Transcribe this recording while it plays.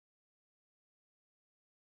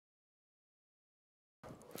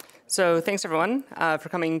So thanks everyone for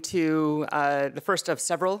coming to the first of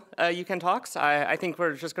several UCAN talks. I think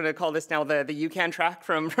we're just going to call this now the UCAN track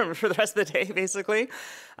for the rest of the day, basically,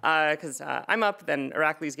 because I'm up, then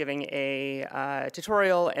Irakli's giving a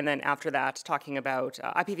tutorial, and then after that talking about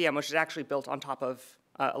IPVM, which is actually built on top of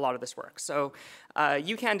a lot of this work. So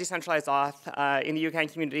UCAN decentralized auth. In the UCAN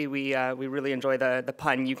community, we really enjoy the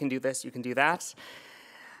pun, you can do this, you can do that.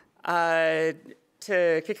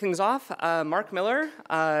 To kick things off, Mark Miller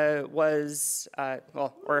was,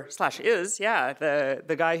 is,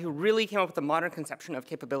 the guy who really came up with the modern conception of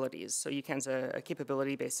capabilities. So UCAN's a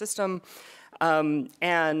capability-based system,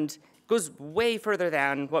 and goes way further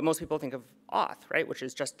than what most people think of Auth, right, which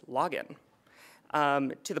is just login,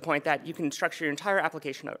 to the point that you can structure your entire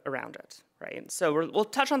application around it, right? So we'll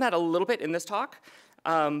touch on that a little bit in this talk,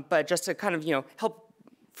 but just to kind of, help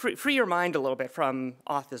free your mind a little bit from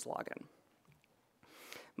Auth is login.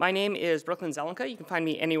 My name is Zelenka. You can find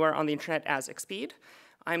me anywhere on the internet as Xpeed.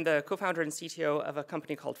 I'm the co-founder and CTO of a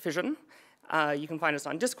company called Fission. You can find us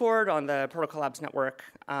on Discord, on the Protocol Labs network,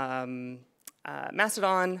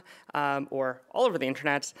 Mastodon, or all over the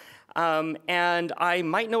internet. And I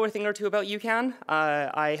might know a thing or two about UCAN.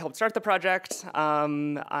 I helped start the project.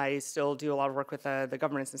 I still do a lot of work with the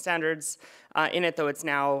governance and standards in it, though it's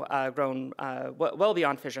now grown well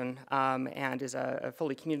beyond Fission and is a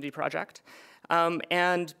fully community project.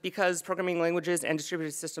 And because programming languages and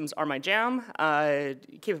distributed systems are my jam,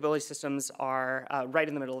 capability systems are right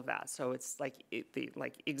in the middle of that. So it's like the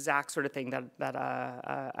exact sort of thing that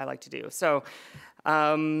I like to do. So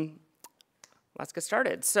let's get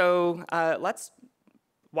started. So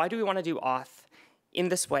why do we want to do Auth in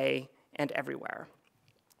this way and everywhere?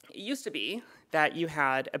 It used to be that you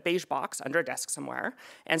had a beige box under a desk somewhere,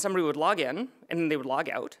 and somebody would log in, and then they would log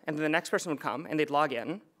out, and then the next person would come, and they'd log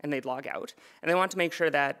in, and they'd log out, and they wanted to make sure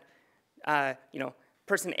that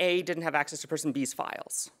person A didn't have access to person B's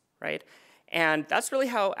files, right? And that's really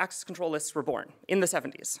how access control lists were born in the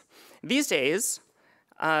 70s. These days,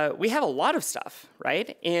 we have a lot of stuff,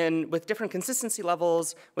 right? With different consistency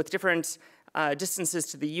levels, with different distances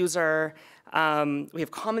to the user. We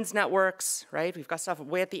have commons networks, right? We've got stuff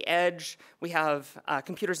way at the edge. We have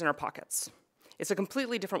computers in our pockets. It's a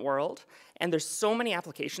completely different world, and there's so many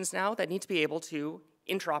applications now that need to be able to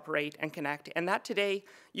interoperate and connect, and that today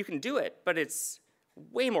you can do it, but it's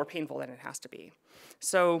way more painful than it has to be.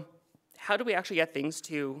 So how do we actually get things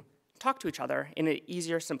to talk to each other in an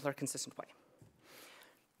easier, simpler, consistent way?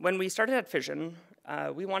 When we started at Fission,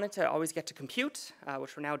 we wanted to always get to compute,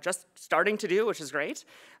 which we're now just starting to do, which is great.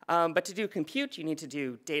 But to do compute, you need to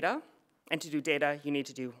do data. And to do data, you need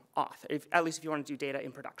to do auth, at least if you want to do data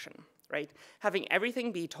in production, right? Having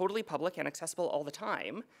everything be totally public and accessible all the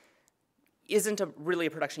time isn't really a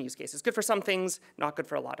production use case. It's good for some things, not good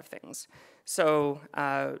for a lot of things. So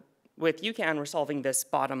with UCAN, we're solving this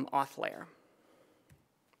bottom auth layer.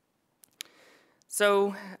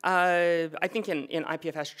 So I think in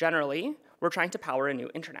IPFS generally, we're trying to power a new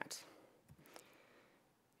internet.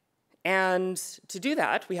 And to do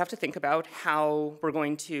that, we have to think about how we're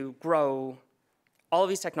going to grow all of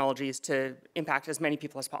these technologies to impact as many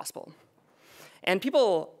people as possible. And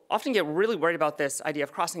people often get really worried about this idea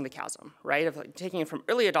of crossing the chasm, right? Of taking it from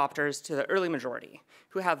early adopters to the early majority,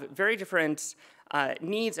 who have very different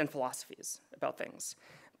needs and philosophies about things.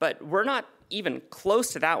 But we're not even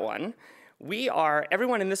close to that one.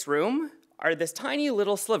 Everyone in this room are this tiny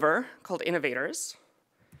little sliver called innovators.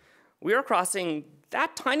 We are crossing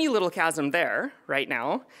that tiny little chasm there right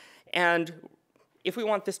now. And if we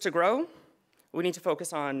want this to grow, we need to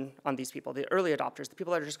focus on these people, the early adopters, the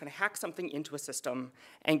people that are just going to hack something into a system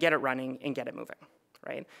and get it running and get it moving,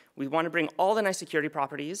 right? We want to bring all the nice security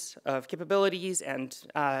properties of capabilities and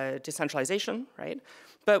decentralization, right?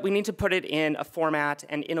 But we need to put it in a format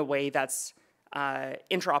and in a way that's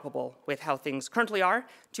interoperable with how things currently are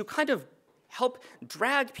to kind of help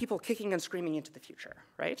drag people kicking and screaming into the future,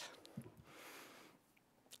 right?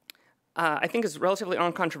 I think it's relatively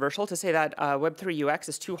uncontroversial to say that Web3 UX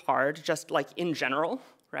is too hard, just like in general,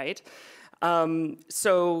 right?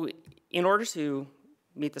 So in order to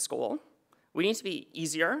meet this goal, we need to be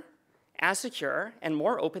easier, as secure, and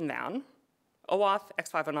more open than OAuth,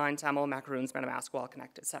 X509, SAML, macaroons, MetaMask,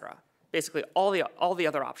 WellConnect, et cetera. Basically all the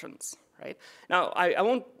other options, right? Now, I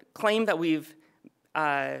won't claim that we've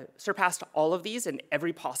surpassed all of these in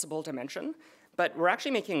every possible dimension, but we're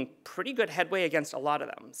actually making pretty good headway against a lot of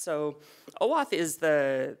them. So OAuth is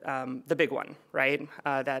the big one, right?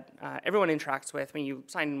 That everyone interacts with when you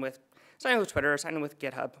sign in with Twitter, sign in with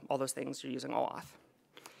GitHub, all those things, you're using OAuth.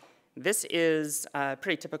 This is a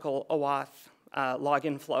pretty typical OAuth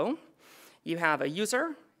login flow. You have a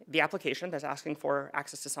user the application that's asking for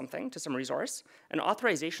access to something, to some resource, an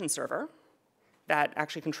authorization server that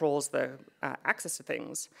actually controls the access to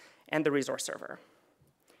things, and the resource server.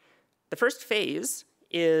 The first phase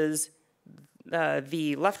is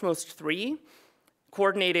the leftmost three,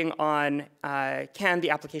 coordinating on can the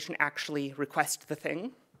application actually request the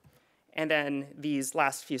thing, and then these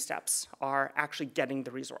last few steps are actually getting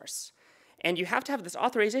the resource. And you have to have this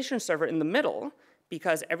authorization server in the middle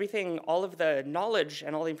because everything, all of the knowledge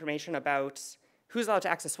and all the information about who's allowed to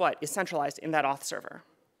access what is centralized in that auth server.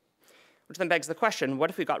 Which then begs the question, what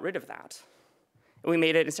if we got rid of that? And we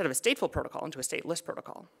made it, instead of a stateful protocol, into a stateless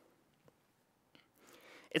protocol.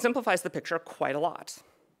 It simplifies the picture quite a lot.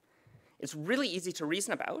 It's really easy to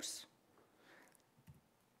reason about.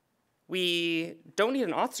 We don't need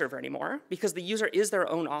an auth server anymore because the user is their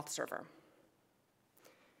own auth server.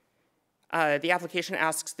 The application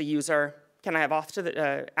asks the user, can I have auth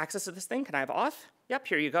to access to this thing? Can I have auth? Yep,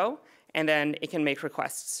 here you go. And then it can make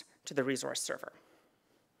requests to the resource server.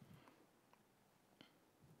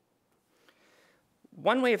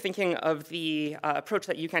 One way of thinking of the approach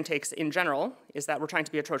that UCAN takes in general is that we're trying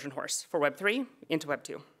to be a Trojan horse for Web 3 into Web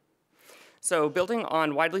 2. So building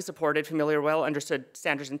on widely supported, familiar, well-understood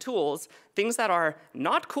standards and tools, things that are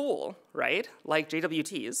not cool, right, like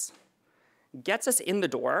JWTs, gets us in the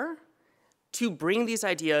door to bring these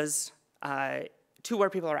ideas to where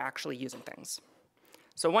people are actually using things.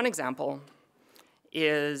 So one example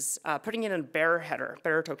is putting in a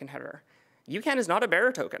bearer token header. UCAN is not a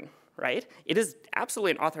bearer token, right? It is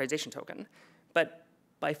absolutely an authorization token. But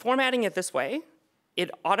by formatting it this way, it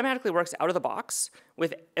automatically works out of the box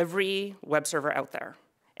with every web server out there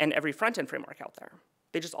and every front-end framework out there.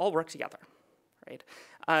 They just all work together, right?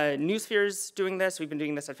 Newsphere's doing this. We've been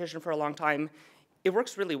doing this at Fission for a long time. It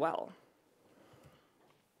works really well.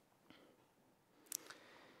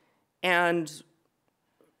 And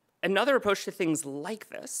another approach to things like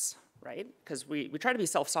this, right, because we try to be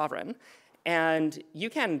self-sovereign, and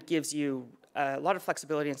UCAN gives you a lot of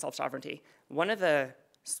flexibility and self-sovereignty. One of the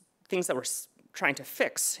things that we're trying to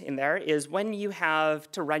fix in there is when you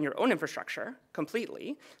have to run your own infrastructure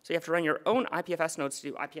completely, so you have to run your own IPFS nodes to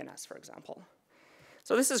do IPNS, for example.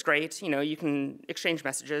 So this is great. You can exchange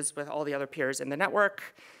messages with all the other peers in the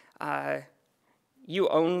network. You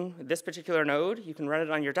own this particular node. You can run it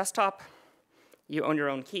on your desktop. You own your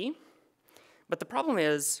own key. But the problem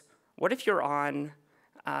is, what if you're on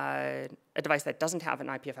a device that doesn't have an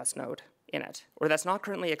IPFS node in it, or that's not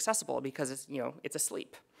currently accessible because it's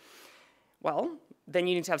asleep? Well, then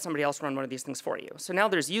you need to have somebody else run one of these things for you. So now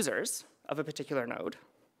there's users of a particular node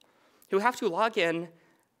who have to log in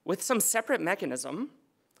with some separate mechanism,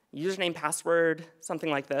 username, password, something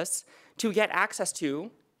like this, to get access to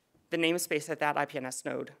the namespace that that IPNS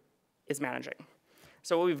node is managing.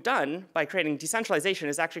 So what we've done by creating decentralization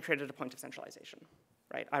is actually created a point of centralization,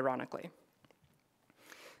 right, ironically.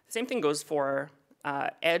 The same thing goes for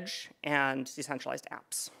edge and decentralized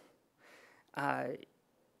apps.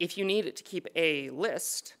 If you need to keep a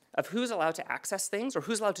list of who's allowed to access things or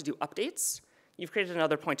who's allowed to do updates, you've created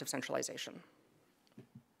another point of centralization.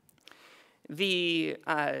 The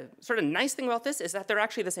sort of nice thing about this is that they're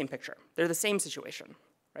actually the same picture. They're the same situation,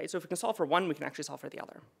 right? So if we can solve for one, we can actually solve for the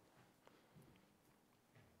other.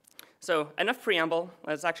 So enough preamble.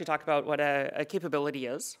 Let's actually talk about what a capability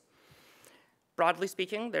is. Broadly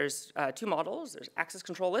speaking, there's two models. There's access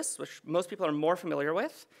control lists, which most people are more familiar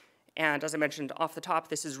with. And as I mentioned off the top,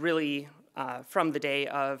 this is really from the day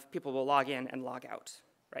of people will log in and log out,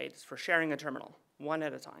 right? It's for sharing a terminal, one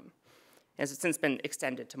at a time. And it's since been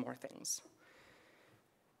extended to more things.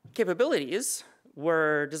 Capabilities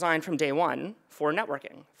were designed from day one for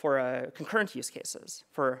networking, for concurrent use cases,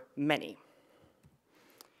 for many.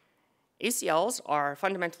 ACLs are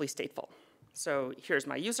fundamentally stateful. So here's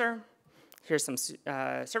my user. Here's some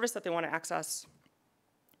service that they want to access.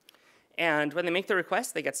 And when they make the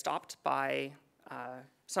request, they get stopped by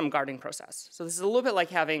some guarding process. So this is a little bit like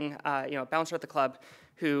having a bouncer at the club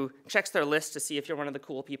who checks their list to see if you're one of the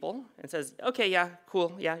cool people and says, OK, yeah,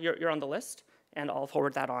 cool, yeah, you're on the list, and I'll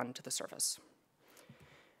forward that on to the service.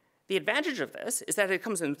 The advantage of this is that it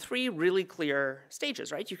comes in three really clear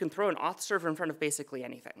stages, right? You can throw an auth server in front of basically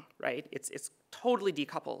anything, right? It's totally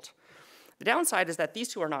decoupled. The downside is that these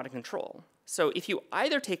two are not in control. So if you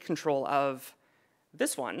either take control of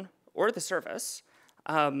this one or the service,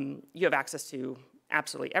 you have access to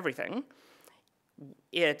absolutely everything.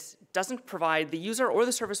 It doesn't provide the user or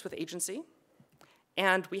the service with agency.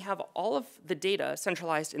 And we have all of the data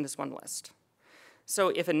centralized in this one list. So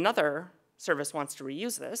if another service wants to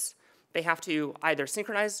reuse this, they have to either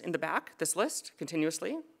synchronize in the back this list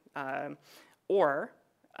continuously, or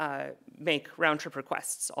make round-trip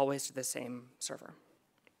requests always to the same server.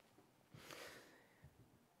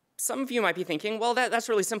 Some of you might be thinking, well, that's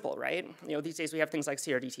really simple, right? You know, these days we have things like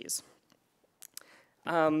CRDTs.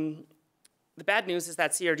 The bad news is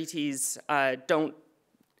that CRDTs don't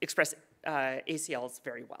express ACLs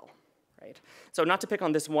very well, right? So not to pick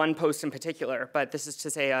on this one post in particular, but this is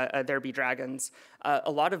to say there be dragons.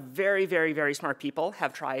 A lot of very, very, very smart people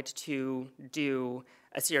have tried to do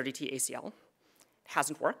a CRDT ACL. It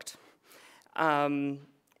hasn't worked.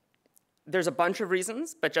 There's a bunch of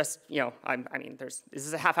reasons, but just, you know, I mean, this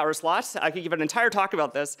is a half-hour slot. I could give an entire talk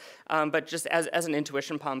about this, but just as an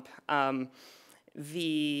intuition pump, if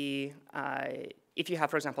you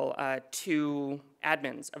have, for example, 2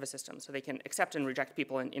 admins of a system, so they can accept and reject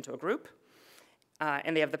people into a group,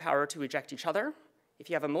 and they have the power to eject each other. If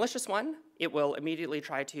you have a malicious one, it will immediately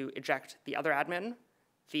try to eject the other admin.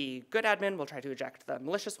 The good admin will try to eject the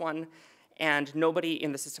malicious one, and nobody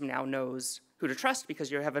in the system now knows who to trust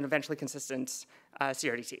because you have an eventually consistent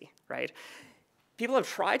CRDT, right? People have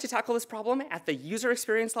tried to tackle this problem at the user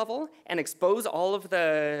experience level and expose all of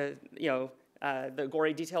the, you know, the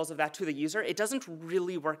gory details of that to the user. It doesn't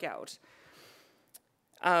really work out.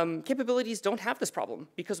 Capabilities don't have this problem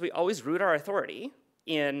because we always root our authority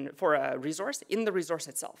for a resource in the resource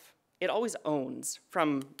itself. It always owns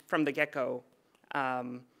from the get-go.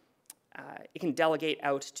 It can delegate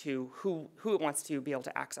out to who it wants to be able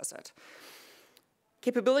to access it.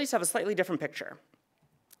 Capabilities have a slightly different picture.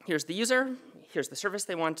 Here's the user, here's the service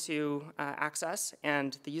they want to access,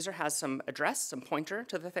 and the user has some address, some pointer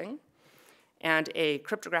to the thing, and a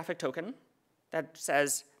cryptographic token that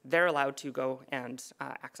says they're allowed to go and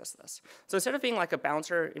access this. So instead of being like a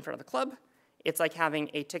bouncer in front of the club, it's like having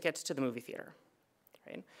a ticket to the movie theater.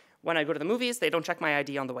 Right? When I go to the movies, they don't check my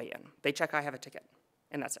ID on the way in. They check I have a ticket,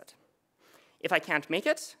 and that's it. If I can't make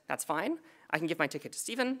it, that's fine. I can give my ticket to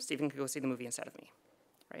Steven. Steven can go see the movie instead of me.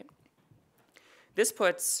 Right? This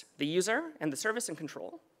puts the user and the service in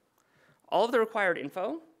control. All of the required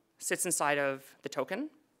info sits inside of the token.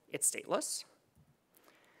 It's stateless.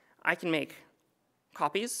 I can make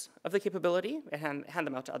copies of the capability and hand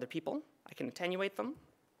them out to other people. I can attenuate them.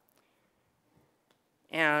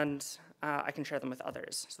 And I can share them with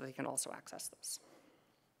others so they can also access this.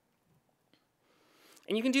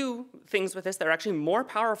 And you can do things with this that are actually more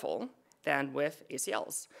powerful than with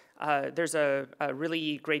ACLs. There's a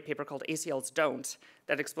really great paper called ACLs Don't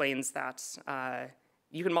that explains that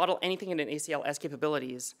you can model anything in an ACL as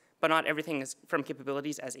capabilities, but not everything is from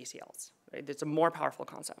capabilities as ACLs. Right? It's a more powerful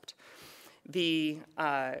concept. The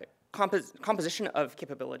composition of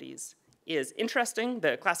capabilities is interesting.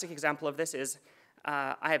 The classic example of this is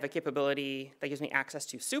I have a capability that gives me access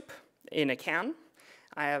to soup in a can.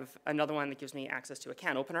 I have another one that gives me access to a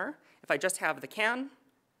can opener. If I just have the can,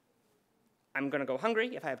 I'm going to go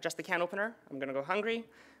hungry. If I have just the can opener, I'm going to go hungry.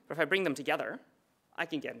 But if I bring them together, I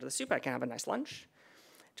can get into the soup. I can have a nice lunch.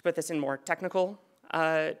 To put this in more technical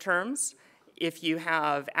terms, if you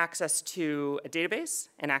have access to a database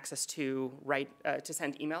and access to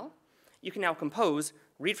send email, you can now compose,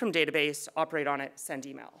 read from database, operate on it, send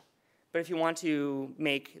email. But if you want to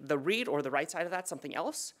make the read or the write side of that something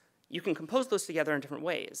else, you can compose those together in different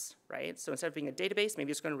ways, right? So instead of being a database, maybe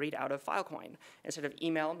it's going to read out of Filecoin. Instead of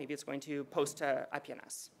email, maybe it's going to post to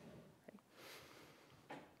IPNS. Okay.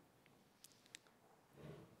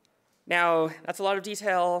 Now, that's a lot of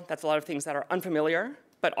detail. That's a lot of things that are unfamiliar.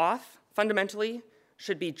 But Auth, fundamentally,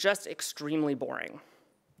 should be just extremely boring.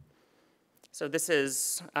 So this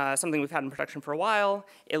is something we've had in production for a while.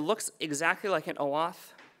 It looks exactly like an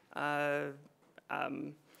OAuth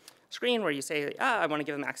screen where you say, I want to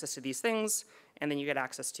give them access to these things, and then you get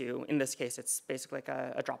access to, in this case, it's basically like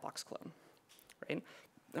a Dropbox clone, right?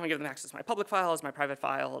 I want to give them access to my public files, my private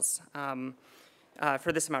files.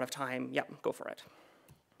 For this amount of time, yeah, go for it.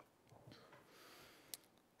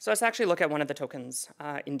 So let's actually look at one of the tokens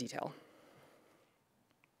in detail.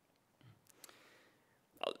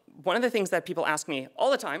 One of the things that people ask me all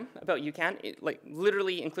the time about UCAN, like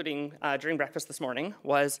literally including during breakfast this morning,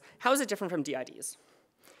 was how is it different from DIDs?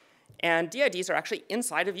 And DIDs are actually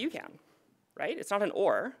inside of UCAN, right? It's not an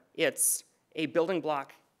OR, it's a building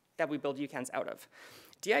block that we build UCANs out of.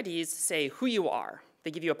 DIDs say who you are. They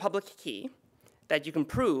give you a public key that you can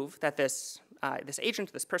prove that this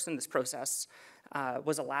agent, this person, this process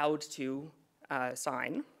was allowed to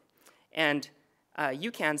sign. And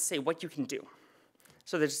UCANs say what you can do.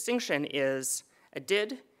 So the distinction is a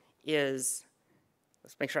DID is,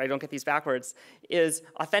 let's make sure I don't get these backwards, is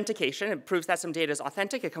authentication. It proves that some data is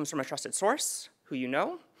authentic. It comes from a trusted source, who you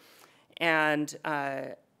know. And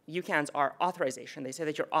UCANs are authorization. They say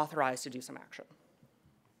that you're authorized to do some action.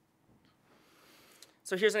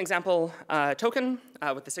 So here's an example token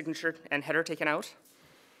with the signature and header taken out.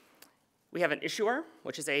 We have an issuer,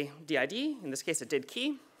 which is a DID, in this case a did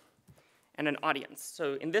key, and an audience.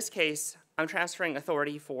 So in this case, I'm transferring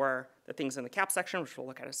authority for the things in the cap section, which we'll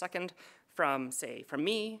look at in a second, from, say, from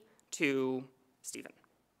me to Stephen,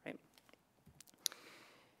 right?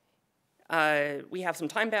 We have some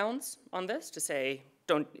time bounds on this to say,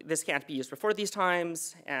 this can't be used before these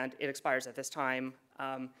times, and it expires at this time,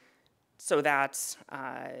 so that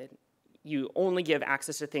you only give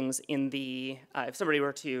access to things in the, if somebody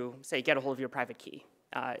were to, say, get a hold of your private key,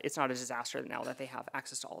 it's not a disaster now that they have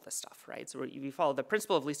access to all this stuff, right? So you follow the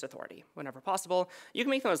principle of least authority whenever possible. You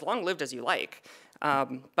can make them as long-lived as you like,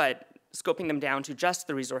 but scoping them down to just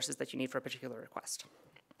the resources that you need for a particular request.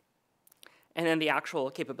 And then the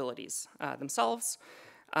actual capabilities themselves.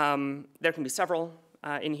 There can be several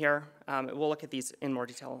in here. We'll look at these in more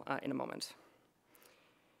detail in a moment.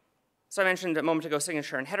 So I mentioned a moment ago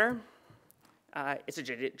signature and header. It's a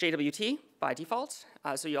JWT by default.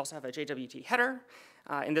 So you also have a JWT header.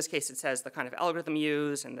 In this case, it says the kind of algorithm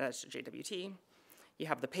used, and that's JWT. You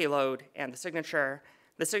have the payload and the signature.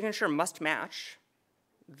 The signature must match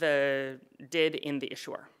the did in the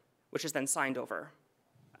issuer, which is then signed over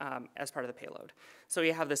as part of the payload. So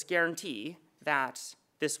you have this guarantee that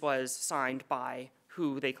this was signed by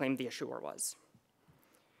who they claimed the issuer was.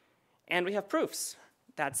 And we have proofs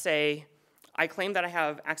that say, I claim that I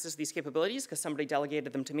have access to these capabilities because somebody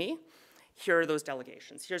delegated them to me. Here are those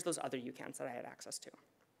delegations. Here's those other UCANs that I had access to.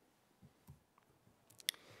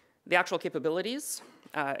 The actual capabilities,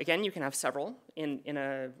 again, you can have several in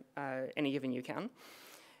any given UCAN.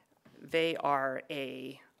 They are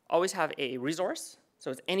always have a resource.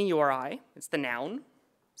 So it's any URI. It's the noun.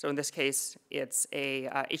 So in this case, it's a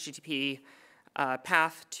HTTP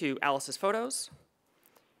path to Alice's photos.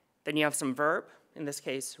 Then you have some verb. In this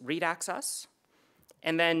case, read access.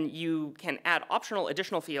 And then you can add optional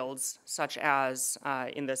additional fields, such as,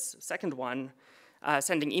 in this second one,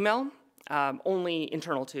 sending email, only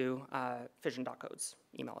internal to fission.code's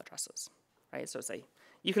email addresses, right? So say,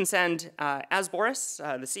 you can send, as Boris,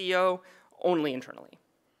 the CEO, only internally.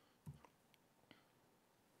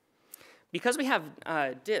 Because we have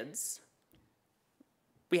DIDs,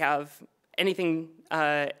 we have anything,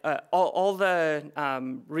 all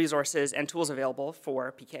the resources and tools available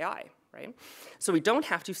for PKI, right? So we don't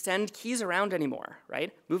have to send keys around anymore,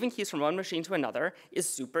 right? Moving keys from one machine to another is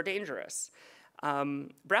super dangerous.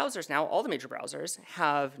 Browsers now, all the major browsers,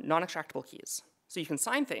 have non-extractable keys. So you can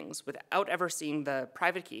sign things without ever seeing the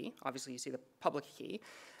private key. Obviously, you see the public key,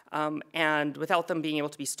 and without them being able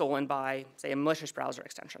to be stolen by, say, a malicious browser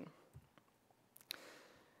extension.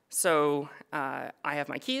 So I have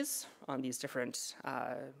my keys on these different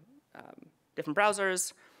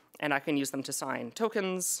browsers, and I can use them to sign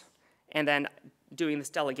tokens, and then doing this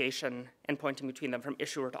delegation and pointing between them from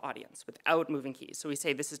issuer to audience without moving keys. So we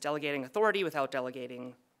say this is delegating authority without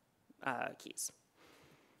delegating keys.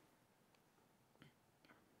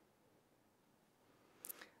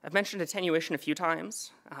 I've mentioned attenuation a few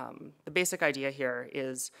times. The basic idea here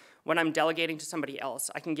is when I'm delegating to somebody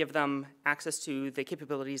else, I can give them access to the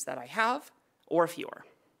capabilities that I have or fewer,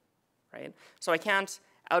 right? So I can't,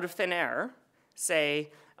 out of thin air, say,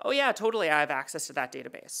 oh yeah, totally, I have access to that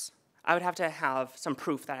database. I would have to have some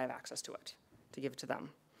proof that I have access to it to give it to them.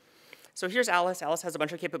 So here's Alice. Alice has a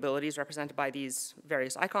bunch of capabilities represented by these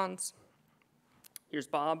various icons. Here's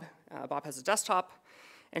Bob. Bob has a desktop.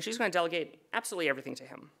 And she's going to delegate absolutely everything to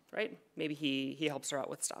him, right? Maybe he helps her out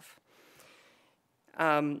with stuff.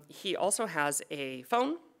 He also has a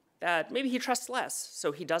phone that maybe he trusts less,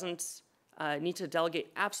 so he doesn't need to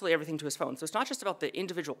delegate absolutely everything to his phone. So it's not just about the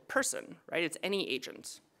individual person, right? It's any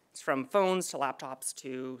agent. It's from phones to laptops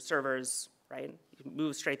to servers, right? You can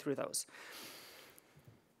move straight through those.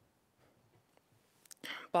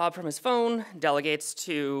 Bob from his phone delegates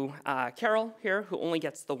to Carol here, who only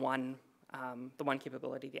gets the one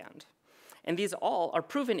capability at the end. And these all are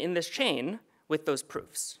proven in this chain with those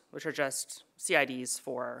proofs, which are just CIDs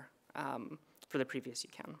for the previous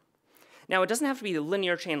UCAN. Now, it doesn't have to be a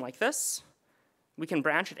linear chain like this. We can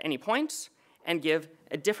branch at any point and give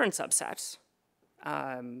a different subset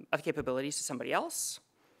of capabilities to somebody else.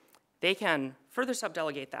 They can further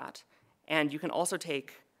subdelegate that, and you can also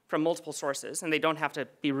take from multiple sources, and they don't have to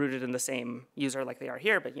be rooted in the same user like they are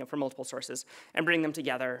here, but from multiple sources, and bring them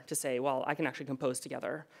together to say, well, I can actually compose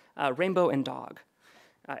together rainbow and dog,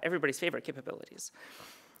 everybody's favorite capabilities.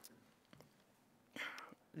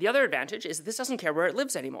 The other advantage is this doesn't care where it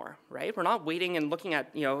lives anymore, right? We're not waiting and looking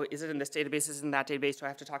at, is it in this database, is it in that database, do I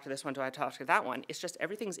have to talk to this one, do I have to talk to that one? It's just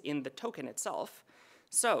everything's in the token itself.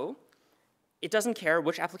 So it doesn't care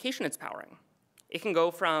which application it's powering. It can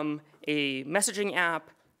go from a messaging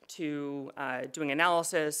app to doing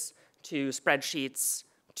analysis, to spreadsheets,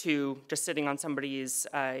 to just sitting on somebody's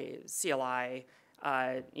CLI,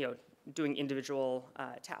 doing individual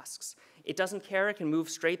tasks. It doesn't care. It can move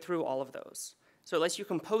straight through all of those. So it lets you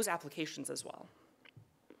compose applications as well.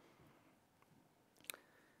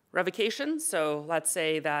 Revocation, so let's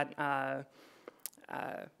say that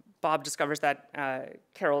Bob discovers that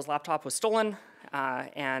Carol's laptop was stolen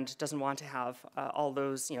and doesn't want to have all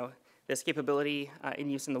those, this capability in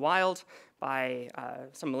use in the wild by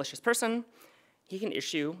some malicious person. He can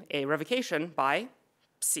issue a revocation by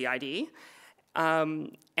CID.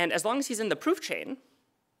 And as long as he's in the proof chain,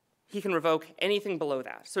 he can revoke anything below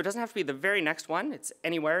that. So it doesn't have to be the very next one. It's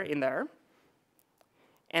anywhere in there.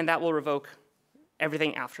 And that will revoke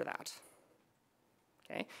everything after that.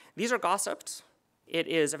 Okay? These are gossiped. It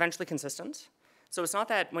is eventually consistent. So it's not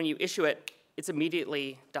that when you issue it, it's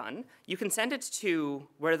immediately done. You can send it to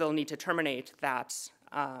where they'll need to terminate that,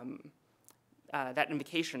 that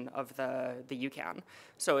invocation of the UCAN.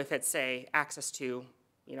 So if it's, say, access to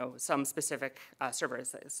some specific server,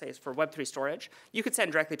 say it's for Web3 storage, you could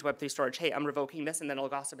send directly to Web3 storage, hey, I'm revoking this, and then it'll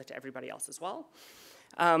gossip it to everybody else as well.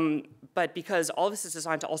 But because all this is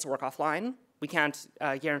designed to also work offline, we can't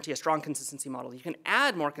guarantee a strong consistency model. You can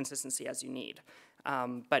add more consistency as you need,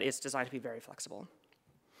 but it's designed to be very flexible.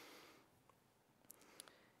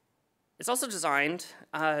 It's also designed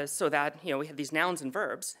so that we have these nouns and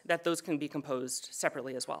verbs, that those can be composed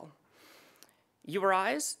separately as well.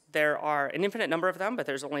 URIs, there are an infinite number of them, but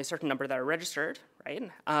there's only a certain number that are registered, right?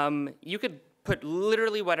 You could put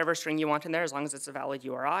literally whatever string you want in there as long as it's a valid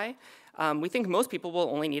URI. We think most people will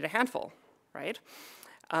only need a handful, right?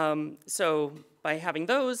 So by having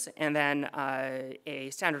those and then a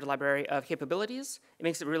standard library of capabilities, it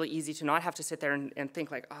makes it really easy to not have to sit there and think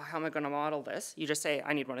like, oh, how am I going to model this? You just say,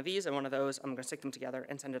 I need one of these and one of those. I'm going to stick them together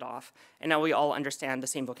and send it off. And now we all understand the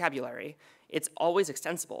same vocabulary. It's always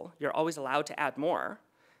extensible. You're always allowed to add more.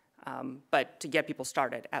 But to get people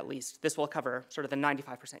started, at least, this will cover sort of the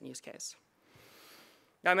 95% use case.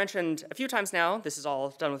 Now, I mentioned a few times now, this is all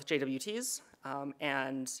done with JWTs.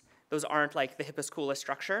 And those aren't like the hippest, coolest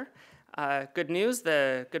structure. Good news,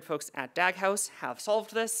 the good folks at DAG House have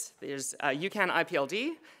solved this. There's UCAN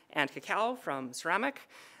IPLD and Cacao from Ceramic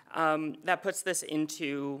that puts this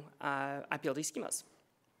into IPLD schemas.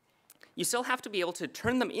 You still have to be able to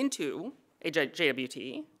turn them into a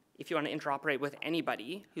JWT if you want to interoperate with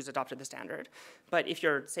anybody who's adopted the standard. But if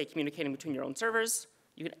you're, say, communicating between your own servers,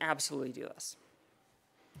 you can absolutely do this.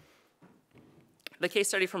 The case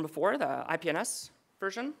study from before, the IPNS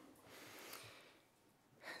version.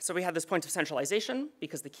 So we had this point of centralization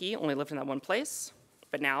because the key only lived in that one place.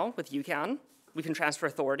 But now, with UCAN, we can transfer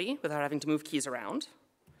authority without having to move keys around.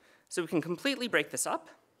 So we can completely break this up.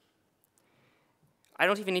 I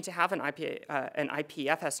don't even need to have an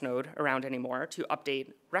IPFS node around anymore to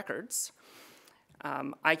update records.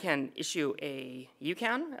 I can issue a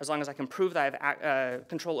UCAN as long as I can prove that I have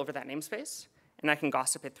control over that namespace, and I can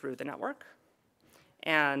gossip it through the network.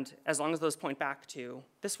 And as long as those point back to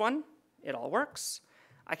this one, it all works.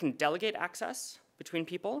 I can delegate access between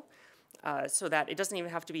people so that it doesn't even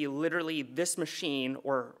have to be literally this machine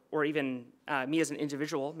or even me as an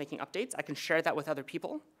individual making updates. I can share that with other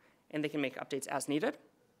people, and they can make updates as needed.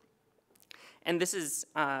 And this is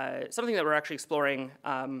something that we're actually exploring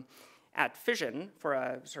at Fission for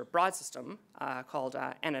a sort of broad system called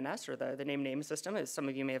NNS, or the name system, as some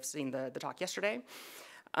of you may have seen the talk yesterday.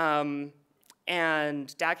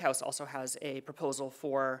 And DAG House also has a proposal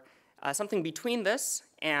for something between this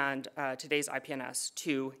and today's IPNS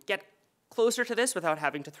to get closer to this without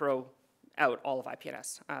having to throw out all of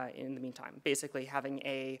IPNS in the meantime. Basically having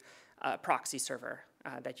a proxy server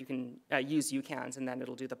that you can use UCANs, and then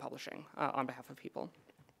it'll do the publishing on behalf of people.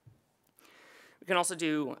 We can also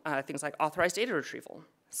do things like authorized data retrieval.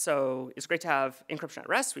 So it's great to have encryption at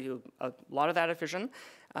rest. We do a lot of that at Fission.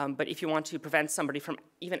 But if you want to prevent somebody from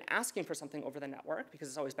even asking for something over the network, because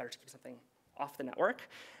it's always better to keep something off the network,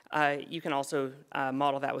 you can also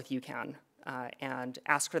model that with UCAN and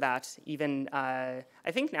ask for that. Even, I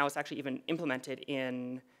think now it's actually even implemented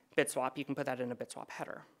in BitSwap. You can put that in a BitSwap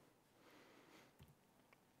header.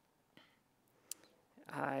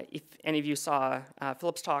 If any of you saw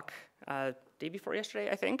Philip's talk day before yesterday,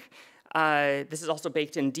 I think, this is also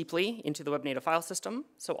baked in deeply into the web native file system.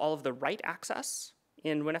 So all of the write access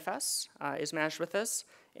in WinFS is managed with this,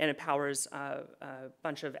 and it powers a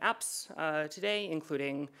bunch of apps today,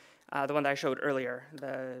 including the one that I showed earlier,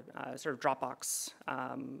 the sort of Dropbox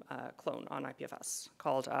clone on IPFS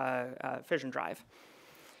called Fission Drive.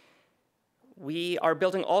 We are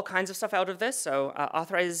building all kinds of stuff out of this, so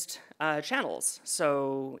authorized channels.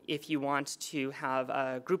 So if you want to have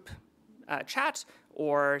a group chat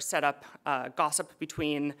or set up gossip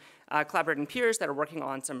between collaborating peers that are working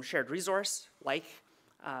on some shared resource, like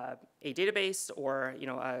a database or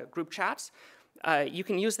a group chat, you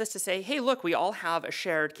can use this to say, hey, look, we all have a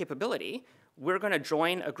shared capability. We're going to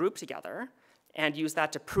join a group together and use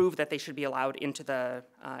that to prove that they should be allowed into the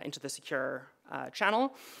secure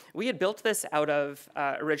channel. We had built this out of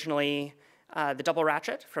originally the double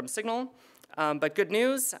ratchet from Signal, but good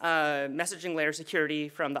news, messaging layer security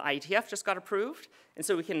from the IETF just got approved, and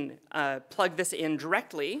so we can plug this in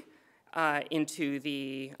directly into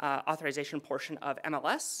the authorization portion of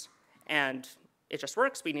MLS, and it just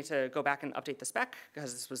works. We need to go back and update the spec,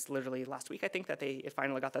 because this was literally last week, I think, that it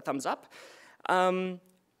finally got the thumbs up.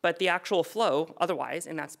 But the actual flow, otherwise,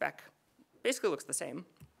 in that spec, basically looks the same.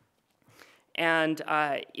 And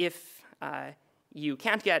if you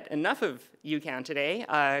can't get enough of UCAN today,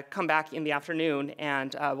 come back in the afternoon,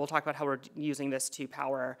 and we'll talk about how we're using this to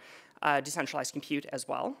power decentralized compute as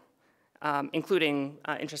well, including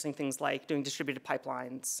interesting things like doing distributed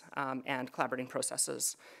pipelines and collaborating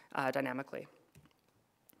processes dynamically.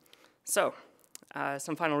 So,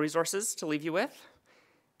 some final resources to leave you with.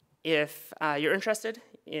 If you're interested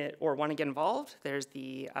or want to get involved, there's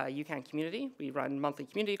the UCAN community. We run monthly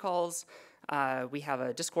community calls. We have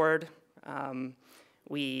a Discord.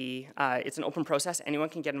 It's an open process. Anyone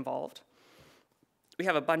can get involved. We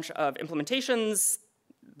have a bunch of implementations.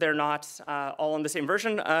 They're not all in the same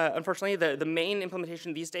version, unfortunately. The main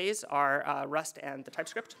implementation these days are Rust and the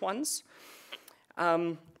TypeScript ones.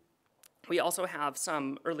 We also have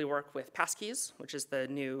some early work with passkeys, which is the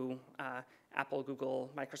new Apple,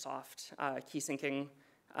 Google, Microsoft key syncing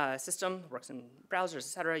system. Works in browsers, et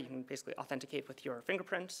cetera. You can basically authenticate with your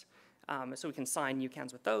fingerprint. So we can sign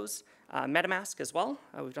UCANs with those. MetaMask as well.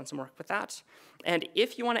 We've done some work with that. And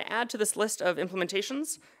if you want to add to this list of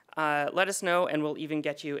implementations, let us know, and we'll even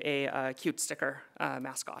get you a cute sticker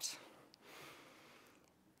mascot.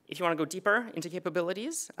 If you want to go deeper into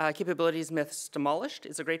capabilities, Capabilities Myths Demolished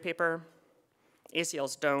is a great paper.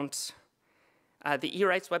 ACLs don't. The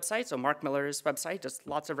eWrites website, so Mark Miller's website, does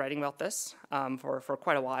lots of writing about this for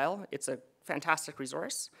quite a while. It's a fantastic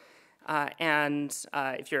resource. And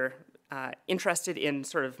if you're interested in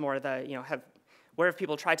sort of more the, where have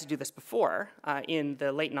people tried to do this before? In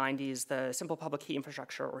the late 90s, the Simple Public Key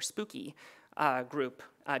Infrastructure, or Spooky group,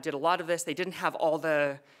 did a lot of this. They didn't have all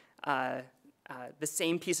the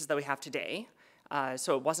same pieces that we have today,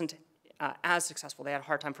 so it wasn't as successful. They had a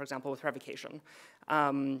hard time, for example, with revocation,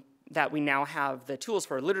 that we now have the tools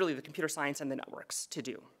for literally the computer science and the networks to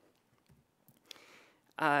do.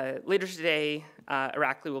 Later today,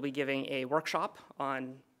 Irakli will be giving a workshop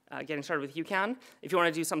on getting started with UCAN. If you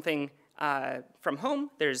want to do something from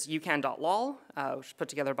home, there's ucan.lol, which is put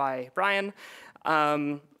together by Brian,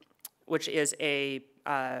 which is a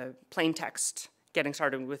plain text getting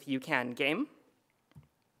started with UCAN game.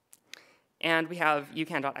 And we have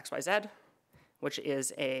ucan.xyz, which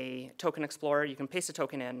is a token explorer. You can paste a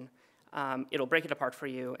token in. It'll break it apart for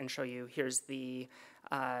you and show you here's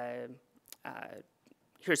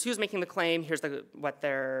who's making the claim, here's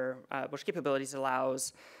which capabilities it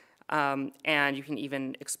allows, and you can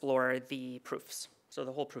even explore the proofs. So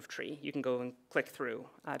the whole proof tree, you can go and click through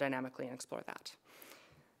dynamically and explore that.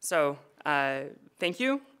 So thank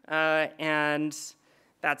you, and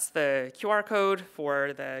that's the QR code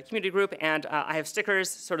for the community group, and I have stickers,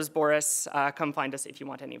 so does Boris. Come find us if you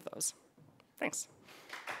want any of those. Thanks.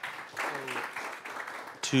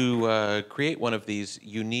 To create one of these,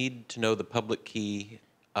 you need to know the public key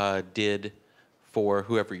DID for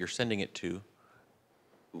whoever you're sending it to.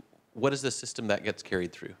 What is the system that gets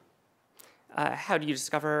carried through? How do you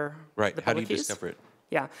discover the public how do you keys? Discover it?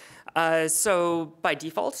 Yeah. So by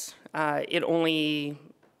default, it only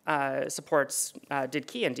supports DID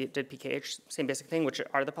key and DID PKH, same basic thing, which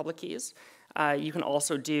are the public keys. You can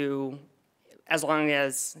also do, as long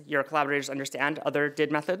as your collaborators understand other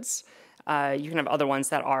DID methods, you can have other ones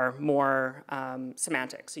that are more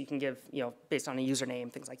semantic. So you can give, based on a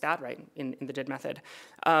username, things like that, right, in the DID method.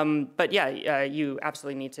 But yeah, you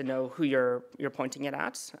absolutely need to know who you're pointing it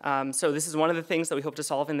at. So this is one of the things that we hope to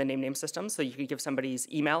solve in the name system. So you could give somebody's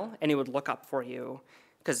email, and it would look up for you,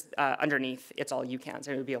 because underneath it's all UCANs, and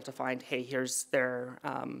it would be able to find, hey, here's their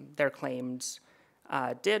claimed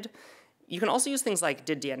DID. You can also use things like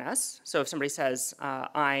DID DNS. So if somebody says,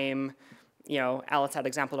 I'm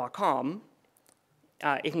alice@example.com,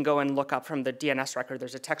 it can go and look up from the DNS record.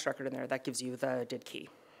 There's a text record in there that gives you the DID key,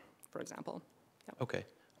 for example. Yep. Okay.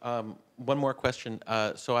 One more question.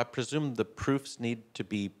 So I presume the proofs need to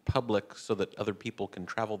be public so that other people can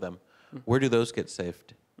travel them. Where do those get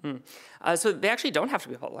saved? So they actually don't have to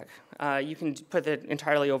be public. You can put it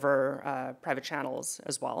entirely over private channels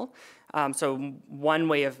as well. So one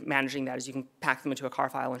way of managing that is you can pack them into a car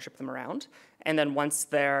file and ship them around. And then once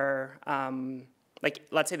they're, like,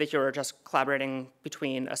 let's say that you're just collaborating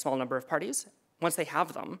between a small number of parties. Once they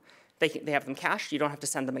have them, they have them cached. You don't have to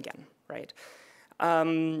send them again, right?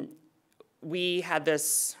 We had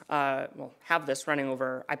this, have this running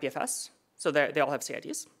over IPFS. So they all have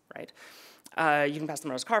CIDs, right? You can pass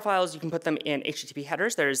them around as car files. You can put them in HTTP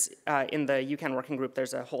headers. There's, in the UCAN working group,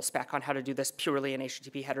 there's a whole spec on how to do this purely in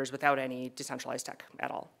HTTP headers without any decentralized tech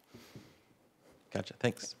at all. Gotcha,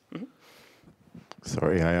 thanks. Mm-hmm.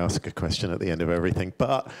 Sorry, I ask a question at the end of everything,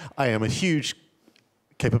 but I am a huge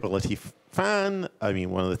capability fan. I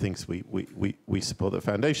mean, one of the things we support the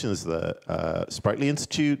foundation is the Sprightly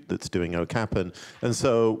Institute that's doing OCAP, and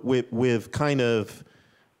so with kind of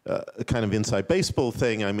a kind of inside baseball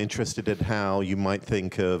thing, I'm interested in how you might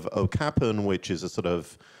think of OCAP, which is a sort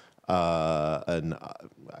of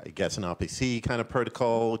I guess an RPC kind of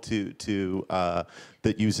protocol that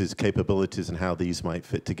uses capabilities and how these might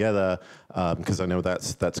fit together, because I know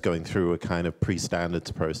that's going through a kind of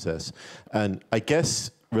pre-standards process. And I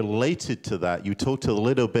guess related to that, you talked a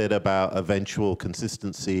little bit about eventual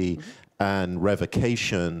consistency and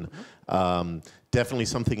revocation. Definitely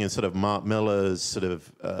something in sort of Mark Miller's sort of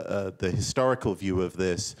the historical view of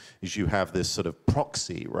this is you have this sort of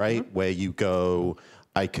proxy, right, where you go,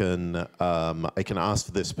 I can ask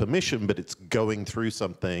for this permission, but it's going through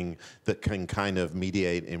something that can kind of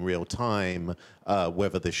mediate in real time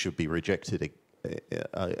whether this should be rejected.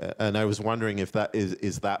 And I was wondering if that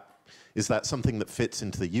is that something that fits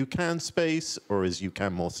into the UCAN space, or is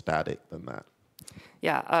UCAN more static than that?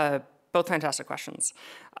 Yeah, both fantastic questions.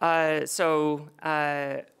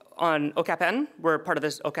 On OCAP-N, we're part of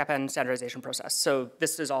this OCAP-N standardization process. So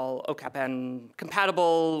this is all OCAP-N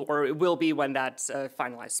compatible, or it will be when that's a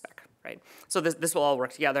finalized spec, right? So this will all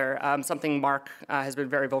work together. Something Mark has been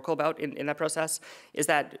very vocal about in that process is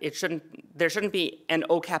that there shouldn't be an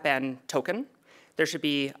OCAP-N token. There should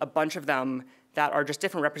be a bunch of them that are just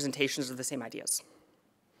different representations of the same ideas,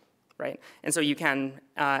 right? And so you can,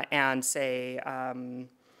 and say,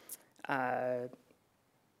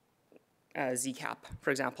 ZCAP, for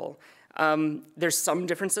example. There's some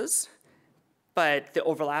differences, but the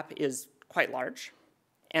overlap is quite large.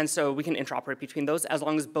 And so we can interoperate between those as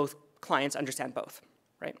long as both clients understand both,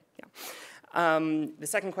 right? Yeah. The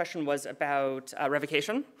second question was about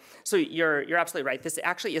revocation. So you're absolutely right. This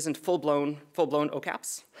actually isn't full-blown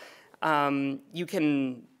OCAPs. You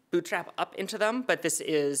can bootstrap up into them, but this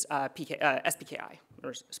is SPKI,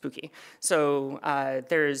 or spooky. So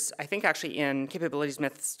there's, I think actually in Capabilities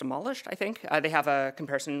Myths Demolished, I think, they have a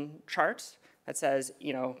comparison chart that says,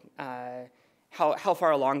 you know, how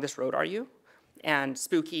far along this road are you? And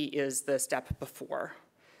spooky is the step before.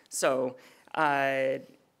 So the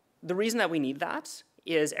reason that we need that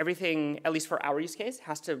is everything, at least for our use case,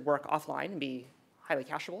 has to work offline and be highly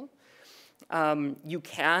cacheable. You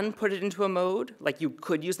can put it into a mode, like you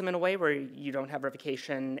could use them in a way where you don't have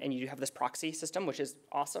revocation and you have this proxy system, which is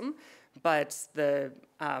awesome. But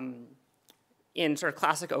in sort of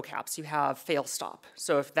classic OCAPs, you have fail stop.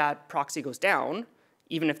 So if that proxy goes down,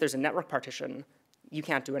 even if there's a network partition, you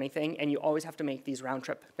can't do anything, and you always have to make these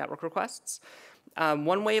round-trip network requests.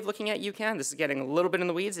 One way of looking at UCAN, this is getting a little bit in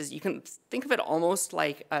the weeds, is you can think of it almost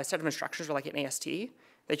like a set of instructions or like an AST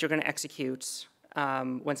that you're going to execute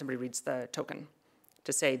when somebody reads the token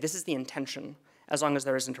to say, this is the intention, as long as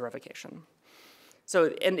there isn't a revocation.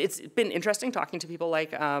 So, and it's been interesting talking to people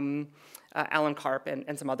like Alan Karp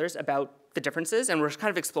and some others about the differences, and we're kind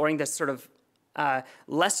of exploring this sort of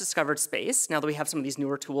less discovered space now that we have some of these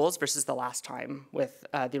newer tools versus the last time with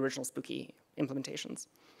the original spooky implementations.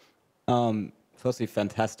 Firstly,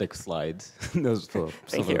 fantastic slides. Those are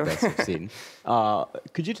some of you. the best I've seen.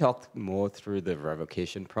 Could you talk more through the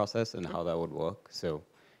revocation process and how that would work? So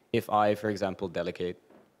if I, for example, delegate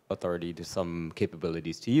authority to some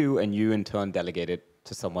capabilities to you, and you in turn delegate it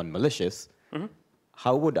to someone malicious,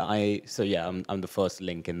 how would I, so yeah, I'm the first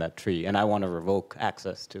link in that tree, and I want to revoke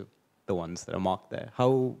access to the ones that are marked there.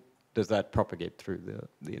 How does that propagate through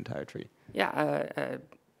the entire tree? Yeah,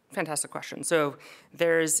 fantastic question. So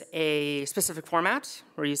there's a specific format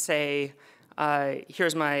where you say,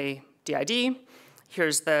 here's my DID,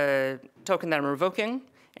 here's the token that I'm revoking,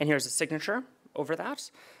 and here's a signature over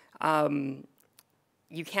that.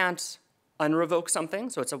 You can't unrevoke something,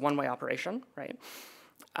 so it's a one-way operation, right?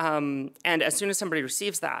 And as soon as somebody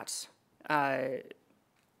receives that,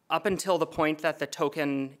 up until the point that the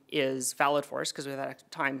token is valid for us, because we have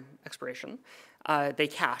that time expiration, they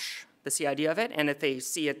cache the CID of it, and if they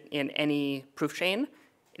see it in any proof chain,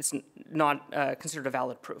 it's not considered a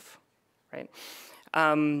valid proof, right?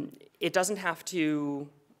 It doesn't have to,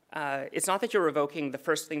 it's not that you're revoking the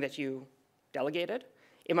first thing that you delegated.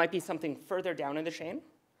 It might be something further down in the chain,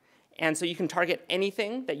 and so you can target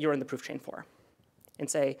anything that you're in the proof chain for and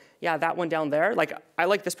say, yeah, that one down there, like, I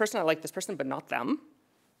like this person, but not them.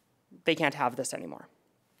 They can't have this anymore.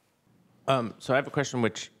 So I have a question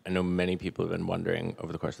which I know many people have been wondering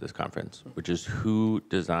over the course of this conference, which is who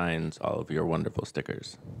designs all of your wonderful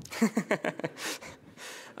stickers?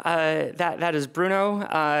 That is Bruno.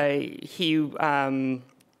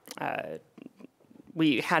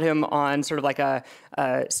 We had him on sort of like a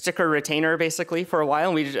sticker retainer, basically, for a while,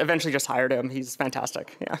 and we eventually just hired him. He's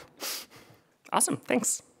fantastic, yeah. Awesome,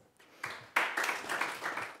 thanks.